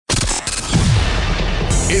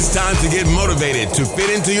It's time to get motivated to fit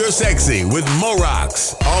into your sexy with Mo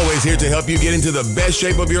Rocks. Always here to help you get into the best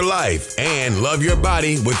shape of your life and love your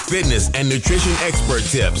body with fitness and nutrition expert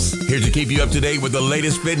tips. Here to keep you up to date with the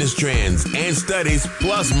latest fitness trends and studies,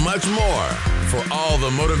 plus much more. For all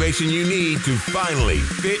the motivation you need to finally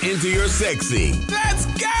fit into your sexy. Let's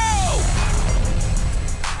go!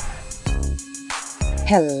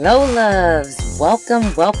 Hello, loves.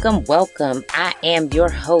 Welcome, welcome, welcome. I am your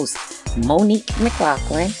host, Monique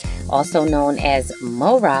McLaughlin, also known as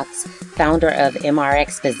Mo Rocks, founder of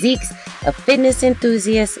MRX Physiques, a fitness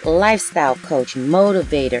enthusiast, lifestyle coach,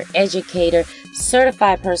 motivator, educator,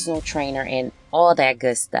 certified personal trainer, and all that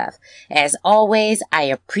good stuff. As always, I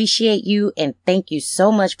appreciate you and thank you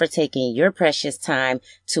so much for taking your precious time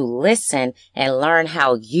to listen and learn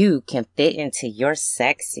how you can fit into your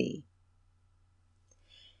sexy.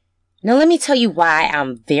 Now, let me tell you why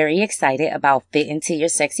I'm very excited about Fit Into Your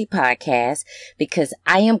Sexy podcast, because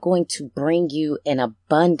I am going to bring you an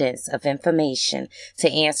abundance of information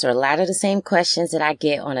to answer a lot of the same questions that I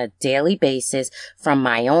get on a daily basis from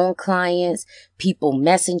my own clients, people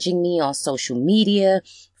messaging me on social media,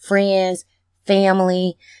 friends,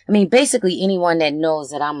 family. I mean, basically anyone that knows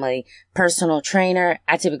that I'm a personal trainer,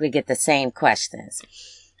 I typically get the same questions.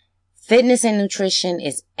 Fitness and nutrition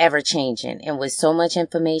is ever changing, and with so much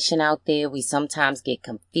information out there, we sometimes get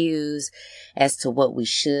confused as to what we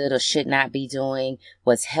should or should not be doing,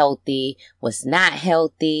 what's healthy, what's not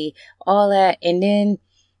healthy, all that. And then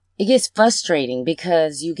it gets frustrating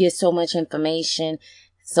because you get so much information,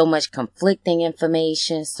 so much conflicting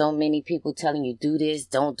information, so many people telling you do this,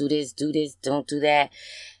 don't do this, don't do that.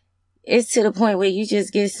 It's to the point where you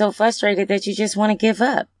just get so frustrated that you just want to give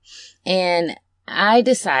up. And I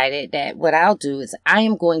decided that what I'll do is I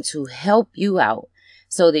am going to help you out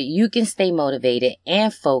so that you can stay motivated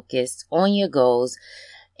and focused on your goals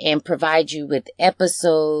and provide you with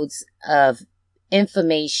episodes of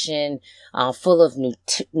information full of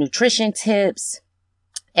nutrition tips,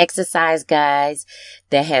 exercise guides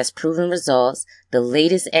that has proven results, the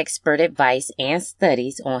latest expert advice and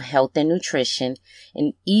studies on health and nutrition,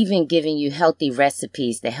 and even giving you healthy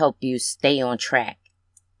recipes to help you stay on track,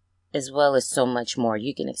 as well as so much more.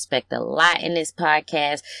 You can expect a lot in this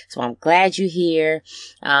podcast, so I'm glad you're here.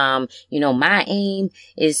 My aim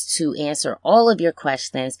is to answer all of your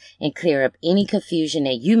questions and clear up any confusion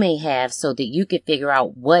that you may have so that you can figure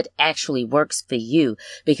out what actually works for you,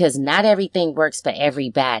 because not everything works for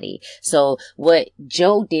everybody. So what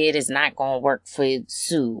Joe did is not going to work for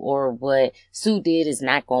Sue, or what Sue did is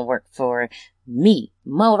not going to work for me,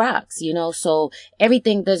 Mo Rocks, so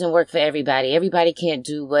everything doesn't work for everybody. Everybody can't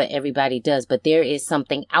do what everybody does, but there is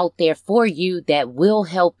something out there for you that will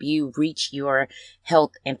help you reach your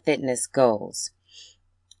health and fitness goals.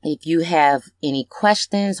 If you have any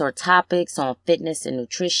questions or topics on fitness and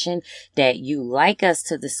nutrition that you like us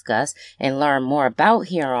to discuss and learn more about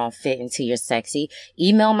here on Fit Into Your Sexy,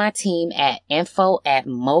 email my team at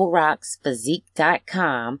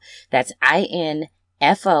info@morocksphysique.com. That's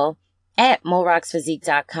info at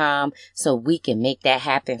morocksphysique.com so we can make that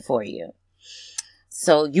happen for you.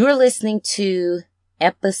 So you're listening to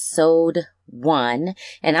episode 1,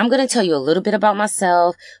 and I'm going to tell you a little bit about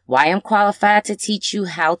myself, why I'm qualified to teach you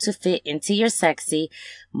how to fit into your sexy.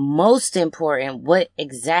 Most important, what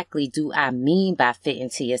exactly do I mean by fit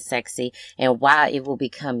into your sexy, and why it will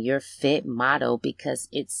become your fit motto, because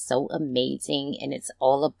it's so amazing and it's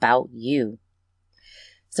all about you.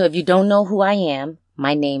 So if you don't know who I am,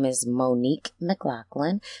 my name is Monique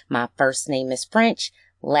McLaughlin. My first name is French,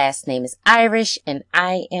 last name is Irish, and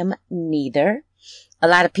I am neither. A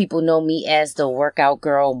lot of people know me as the workout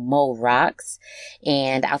girl Mo Rocks,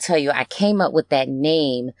 and I'll tell you, I came up with that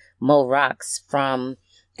name Mo Rocks from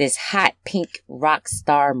this hot pink rock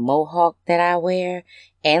star mohawk that I wear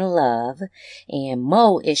and love, and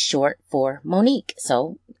Mo is short for Monique,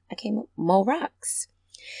 so I came up with Mo Rocks.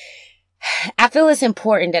 I feel it's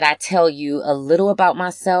important that I tell you a little about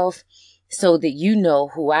myself so that you know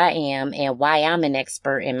who I am and why I'm an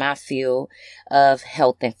expert in my field of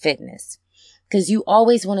health and fitness. Because you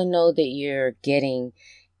always want to know that you're getting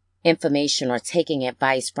information or taking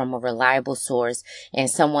advice from a reliable source and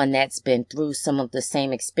someone that's been through some of the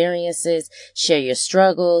same experiences, share your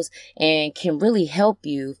struggles, and can really help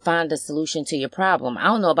you find a solution to your problem. I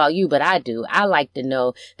don't know about you, but I do. I like to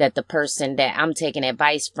know that the person that I'm taking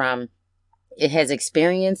advice from, it has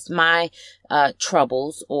experienced my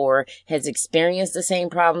troubles or has experienced the same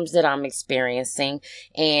problems that I'm experiencing,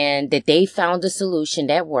 and that they found a solution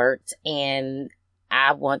that worked, and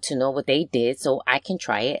I want to know what they did so I can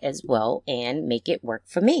try it as well and make it work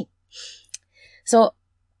for me. So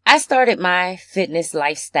I started my fitness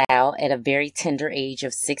lifestyle at a very tender age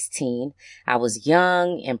of 16. I was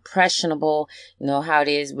young, impressionable. You know how it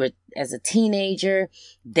is as a teenager,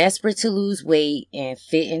 desperate to lose weight and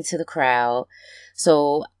fit into the crowd.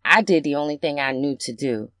 So I did the only thing I knew to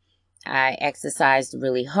do. I exercised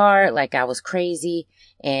really hard, like I was crazy,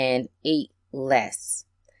 and ate less.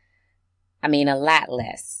 I mean, a lot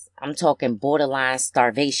less. I'm talking borderline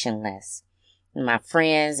starvation less. My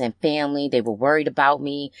friends and family, they were worried about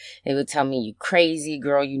me. They would tell me, you crazy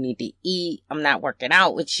girl, you need to eat. I'm not working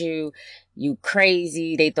out with you. You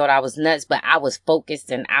crazy. They thought I was nuts, but I was focused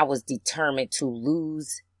and I was determined to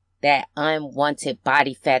lose that unwanted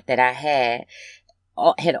body fat that I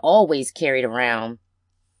had always carried around.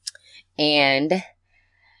 And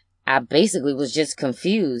I basically was just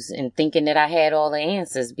confused and thinking that I had all the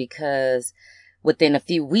answers, because within a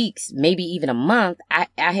few weeks, maybe even a month, I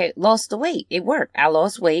had lost the weight. It worked. I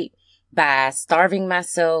lost weight by starving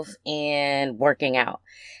myself and working out.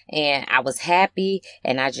 And I was happy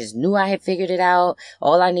and I just knew I had figured it out.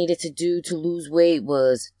 All I needed to do to lose weight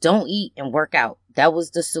was don't eat and work out. That was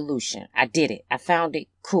the solution. I did it. I found it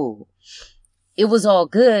cool. It was all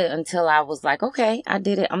good until I was like, okay, I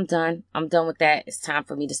did it. I'm done. I'm done with that. It's time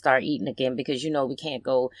for me to start eating again, because, we can't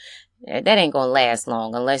go. That ain't going to last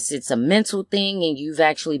long unless it's a mental thing and you've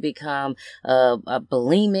actually become a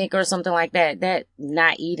bulimic or something like that. That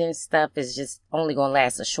not eating stuff is just only going to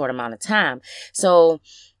last a short amount of time. So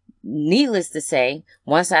needless to say,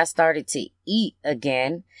 once I started to eat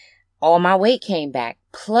again, all my weight came back,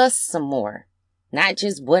 plus some more. Not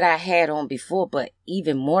just what I had on before, but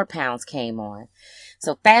even more pounds came on.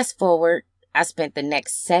 So fast forward, I spent the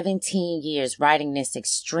next 17 years riding this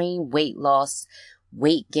extreme weight loss,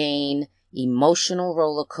 weight gain, emotional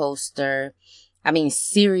roller coaster. I mean,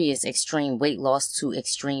 serious extreme weight loss to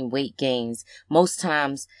extreme weight gains. Most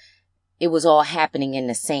times it was all happening in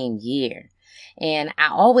the same year. And I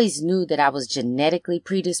always knew that I was genetically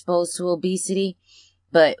predisposed to obesity.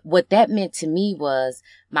 But what that meant to me was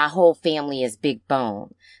my whole family is big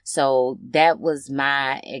bone. So that was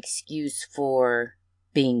my excuse for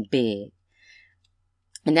being big.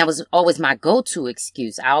 And that was always my go-to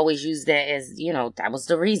excuse. I always used that as, that was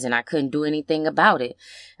the reason. I couldn't do anything about it.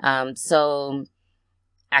 So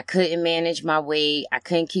I couldn't manage my weight. I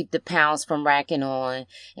couldn't keep the pounds from racking on.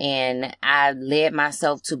 And I led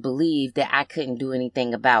myself to believe that I couldn't do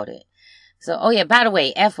anything about it. So, by the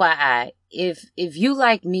way, FYI, if you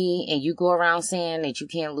like me and you go around saying that you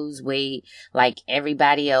can't lose weight like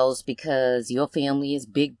everybody else because your family is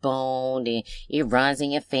big boned and it runs in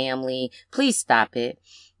your family, please stop it,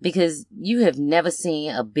 because you have never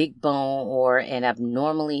seen a big bone or an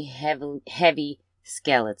abnormally heavy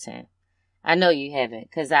skeleton. I know you haven't,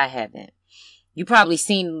 because I haven't. You probably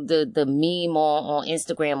seen the meme on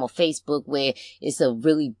Instagram or Facebook where it's a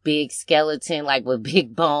really big skeleton, like with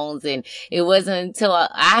big bones. And it wasn't until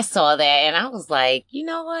I saw that and I was like, you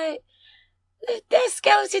know what? That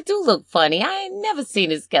skeleton do look funny. I ain't never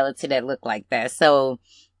seen a skeleton that looked like that. So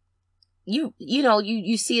you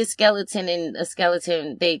see a skeleton, and a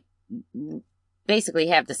skeleton, they basically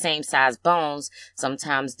have the same size bones.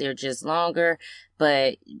 Sometimes they're just longer,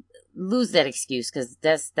 but lose that excuse, because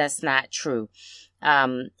that's not true.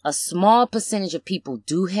 A small percentage of people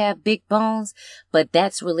do have big bones, but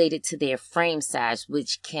that's related to their frame size,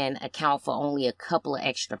 which can account for only a couple of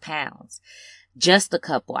extra pounds. Just a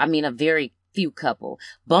couple. I mean, a very few couple.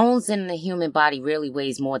 Bones in the human body rarely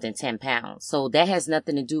weighs more than 10 pounds. So that has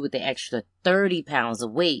nothing to do with the extra 30 pounds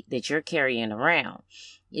of weight that you're carrying around.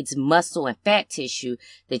 It's muscle and fat tissue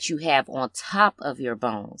that you have on top of your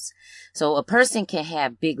bones. So a person can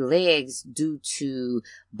have big legs due to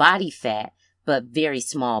body fat, but very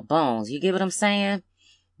small bones. You get what I'm saying?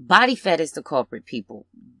 Body fat is the culprit, people.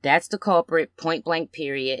 That's the culprit, point blank,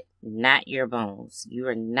 period. Not your bones. You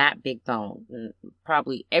are not big bone.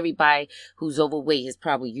 Probably everybody who's overweight has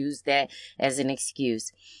probably used that as an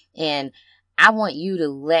excuse. And I want you to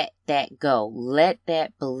let that go. Let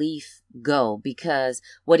that belief go, because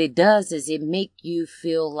what it does is it make you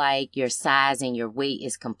feel like your size and your weight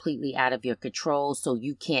is completely out of your control, so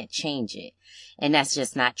you can't change it. And that's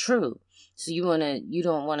just not true. So you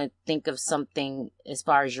don't want to think of something as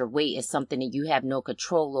far as your weight as something that you have no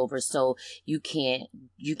control over, so you can't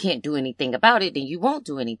do anything about it, then you won't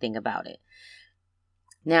do anything about it.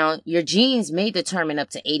 Now, your genes may determine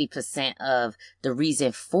up to 80% of the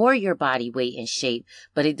reason for your body weight and shape,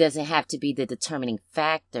 but it doesn't have to be the determining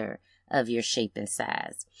factor of your shape and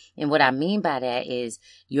size. And what I mean by that is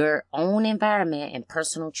your own environment and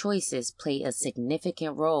personal choices play a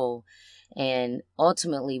significant role and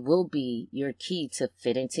ultimately will be your key to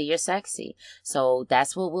fit into your sexy. So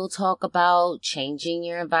that's what we'll talk about: changing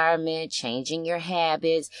your environment, changing your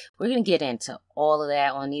habits. We're going to get into all of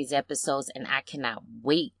that on these episodes, and I cannot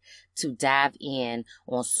wait to dive in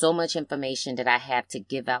on so much information that I have to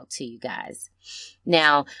give out to you guys.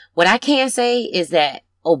 Now, what I can say is that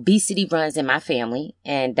obesity runs in my family,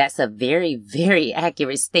 and that's a very, very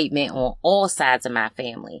accurate statement on all sides of my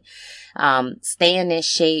family. Staying in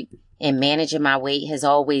shape and managing my weight has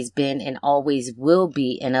always been and always will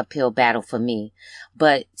be an uphill battle for me.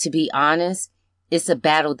 But to be honest, it's a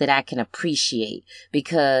battle that I can appreciate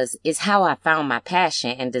because it's how I found my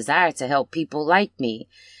passion and desire to help people like me.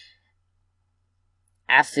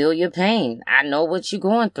 I feel your pain. I know what you're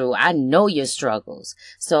going through. I know your struggles.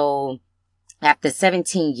 So after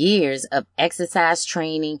 17 years of exercise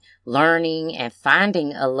training, learning, and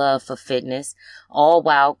finding a love for fitness, all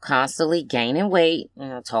while constantly gaining weight,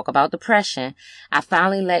 talk about depression, I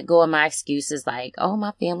finally let go of my excuses like, oh,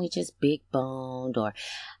 my family just big boned, or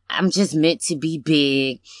I'm just meant to be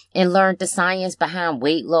big, and learned the science behind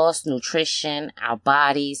weight loss, nutrition, our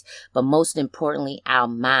bodies, but most importantly, our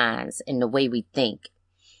minds and the way we think.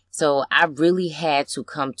 So I really had to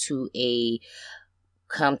come to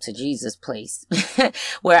Jesus place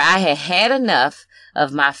where I had enough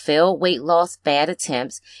of my failed weight loss fad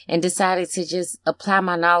attempts and decided to just apply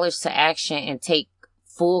my knowledge to action and take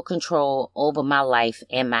full control over my life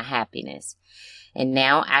and my happiness. And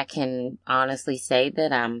now I can honestly say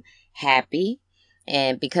that I'm happy,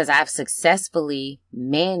 and because I've successfully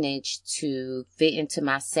managed to fit into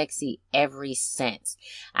my sexy ever since.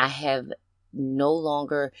 I have no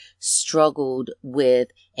longer struggled with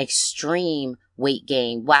extreme weight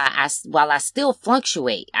gain while I still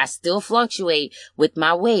fluctuate. I still fluctuate with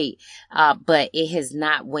my weight, but it has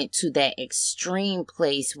not went to that extreme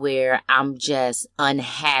place where I'm just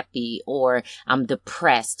unhappy or I'm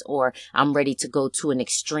depressed or I'm ready to go to an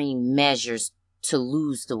extreme measures to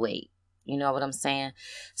lose the weight. You know what I'm saying?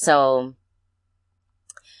 So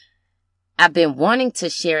I've been wanting to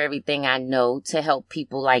share everything I know to help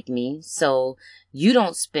people like me, so you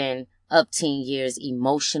don't spend up 10 years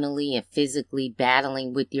emotionally and physically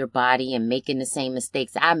battling with your body and making the same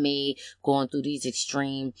mistakes I made, going through these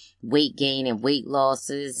extreme weight gain and weight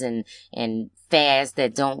losses and fads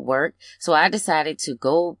that don't work. So I decided to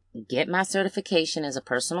go get my certification as a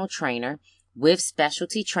personal trainer with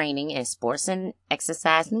specialty training in sports and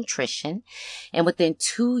exercise nutrition. And within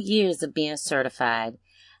 2 years of being certified,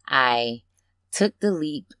 I took the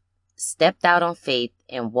leap, stepped out on faith,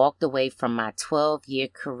 and walked away from my 12-year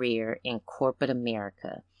career in corporate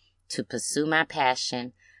America to pursue my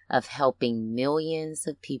passion of helping millions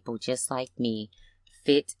of people just like me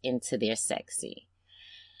fit into their sexy.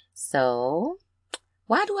 So,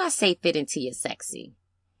 why do I say fit into your sexy?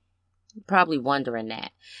 You're probably wondering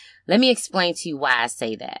that. Let me explain to you why I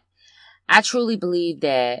say that. I truly believe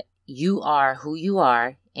that you are who you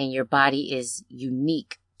are and your body is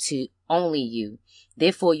unique to only you.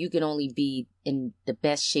 Therefore, you can only be in the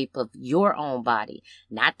best shape of your own body,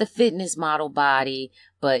 not the fitness model body,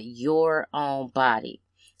 but your own body.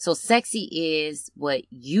 So sexy is what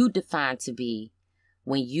you define to be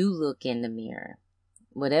when you look in the mirror.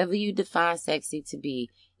 Whatever you define sexy to be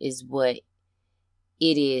is what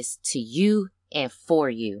it is to you and for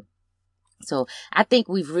you. So I think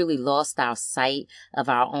we've really lost our sight of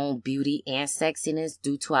our own beauty and sexiness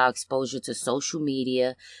due to our exposure to social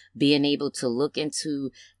media, being able to look into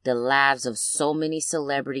the lives of so many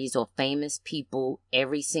celebrities or famous people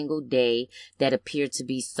every single day that appear to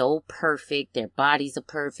be so perfect. Their bodies are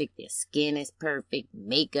perfect. Their skin is perfect.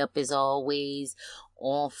 Makeup is always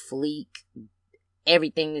on fleek.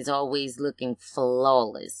 Everything is always looking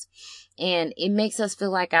flawless. And it makes us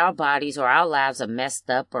feel like our bodies or our lives are messed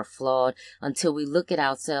up or flawed until we look at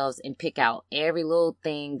ourselves and pick out every little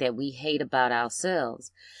thing that we hate about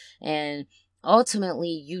ourselves. And ultimately,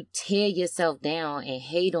 you tear yourself down and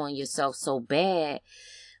hate on yourself so bad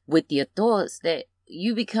with your thoughts that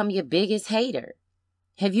you become your biggest hater.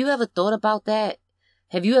 Have you ever thought about that?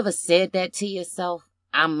 Have you ever said that to yourself?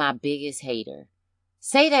 I'm my biggest hater.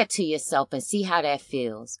 Say that to yourself and see how that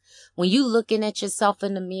feels. When you looking at yourself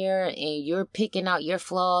in the mirror and you're picking out your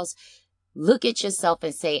flaws, look at yourself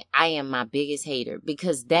and say, I am my biggest hater,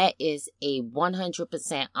 because that is a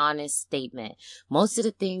 100% honest statement. Most of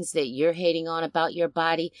the things that you're hating on about your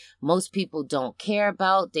body, most people don't care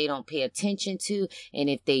about, they don't pay attention to. And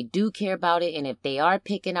if they do care about it, and if they are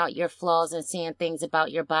picking out your flaws and saying things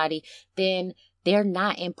about your body, then they're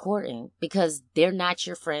not important because they're not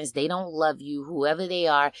your friends. They don't love you. Whoever they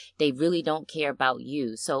are, they really don't care about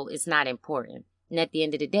you. So it's not important. And at the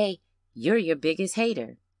end of the day, you're your biggest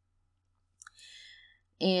hater.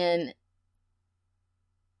 And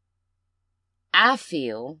I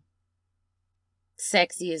feel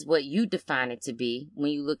sexy is what you define it to be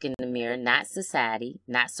when you look in the mirror, not society,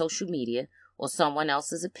 not social media, or someone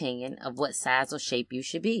else's opinion of what size or shape you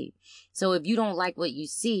should be. So if you don't like what you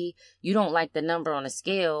see, you don't like the number on a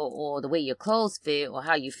scale or the way your clothes fit or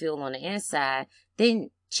how you feel on the inside,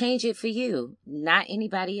 then change it for you, not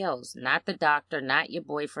anybody else, not the doctor, not your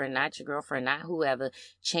boyfriend, not your girlfriend, not whoever.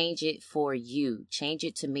 Change it for you. Change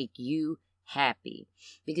it to make you happy,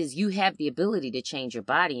 because you have the ability to change your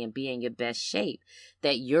body and be in your best shape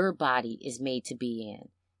that your body is made to be in.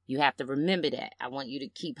 You have to remember that. I want you to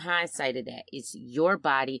keep hindsight of that. It's your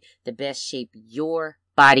body, the best shape your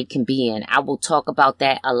body can be in. I will talk about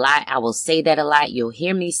that a lot. I will say that a lot. You'll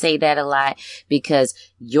hear me say that a lot, because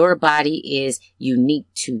your body is unique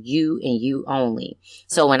to you and you only.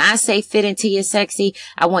 So when I say fit into your sexy,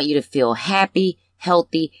 I want you to feel happy,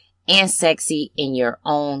 healthy, and sexy in your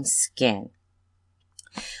own skin.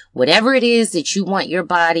 Whatever it is that you want your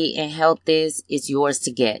body and health is yours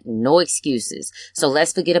to get. No excuses. So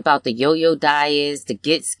let's forget about the yo-yo diets, the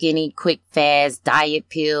get skinny, quick, fast, diet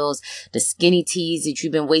pills, the skinny teas that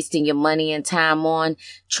you've been wasting your money and time on.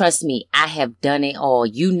 Trust me, I have done it all.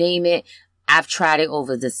 You name it. I've tried it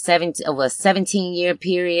over a 17-year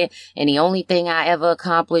period, and the only thing I ever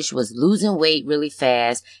accomplished was losing weight really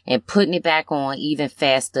fast and putting it back on even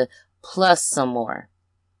faster, plus some more.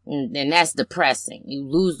 And that's depressing. You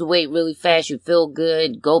lose the weight really fast, you feel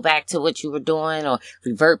good, go back to what you were doing or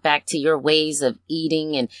revert back to your ways of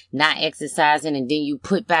eating and not exercising, and then you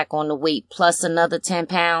put back on the weight plus another 10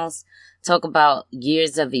 pounds. Talk about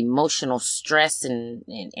years of emotional stress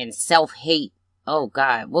and self-hate. Oh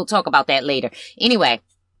God, we'll talk about that later. Anyway,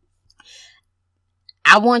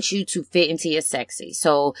 I want you to fit into your sexy.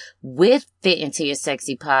 So with Fit Into Your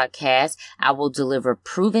Sexy podcast, I will deliver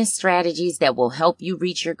proven strategies that will help you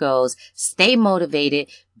reach your goals, stay motivated,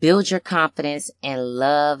 build your confidence, and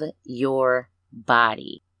love your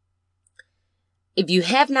body. If you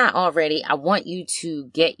have not already, I want you to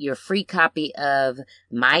get your free copy of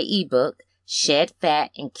my ebook, Shed Fat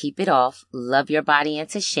and Keep It Off, Love Your Body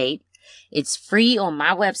Into Shape. It's free on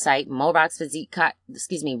my website,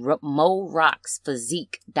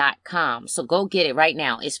 morocksphysique.com. So go get it right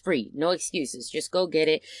now. It's free. No excuses. Just go get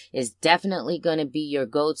it. It's definitely going to be your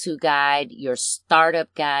go-to guide, your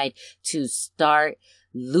startup guide to start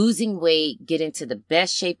losing weight, get into the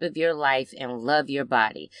best shape of your life, and love your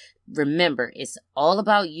body. Remember, it's all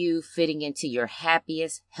about you fitting into your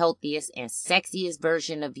happiest, healthiest, and sexiest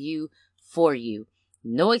version of you for you.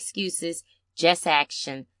 No excuses, just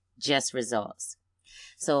action. Just results.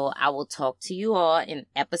 So I will talk to you all in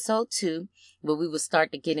episode 2, where we will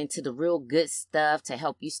start to get into the real good stuff to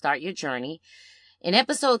help you start your journey. In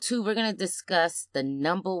episode 2, we're going to discuss the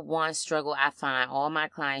number one struggle I find all my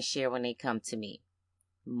clients share when they come to me.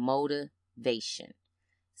 Motivation.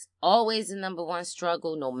 It's always the number one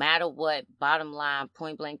struggle, no matter what. Bottom line,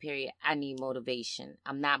 point blank period, I need motivation.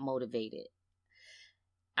 I'm not motivated.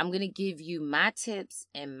 I'm going to give you my tips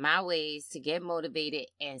and my ways to get motivated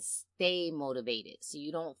and stay motivated so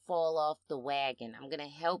you don't fall off the wagon. I'm going to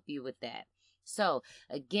help you with that. So,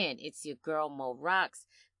 again, it's your girl, Mo Rocks.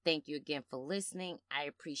 Thank you again for listening. I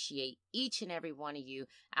appreciate each and every one of you.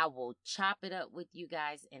 I will chop it up with you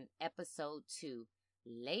guys in episode 2.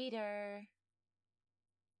 Later.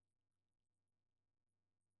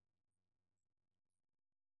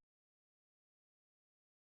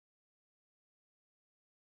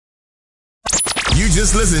 You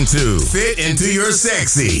just listened to Fit Into Your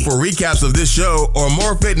Sexy. For recaps of this show or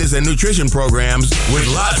more fitness and nutrition programs with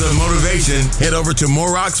lots of motivation, head over to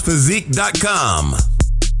morocksphysique.com.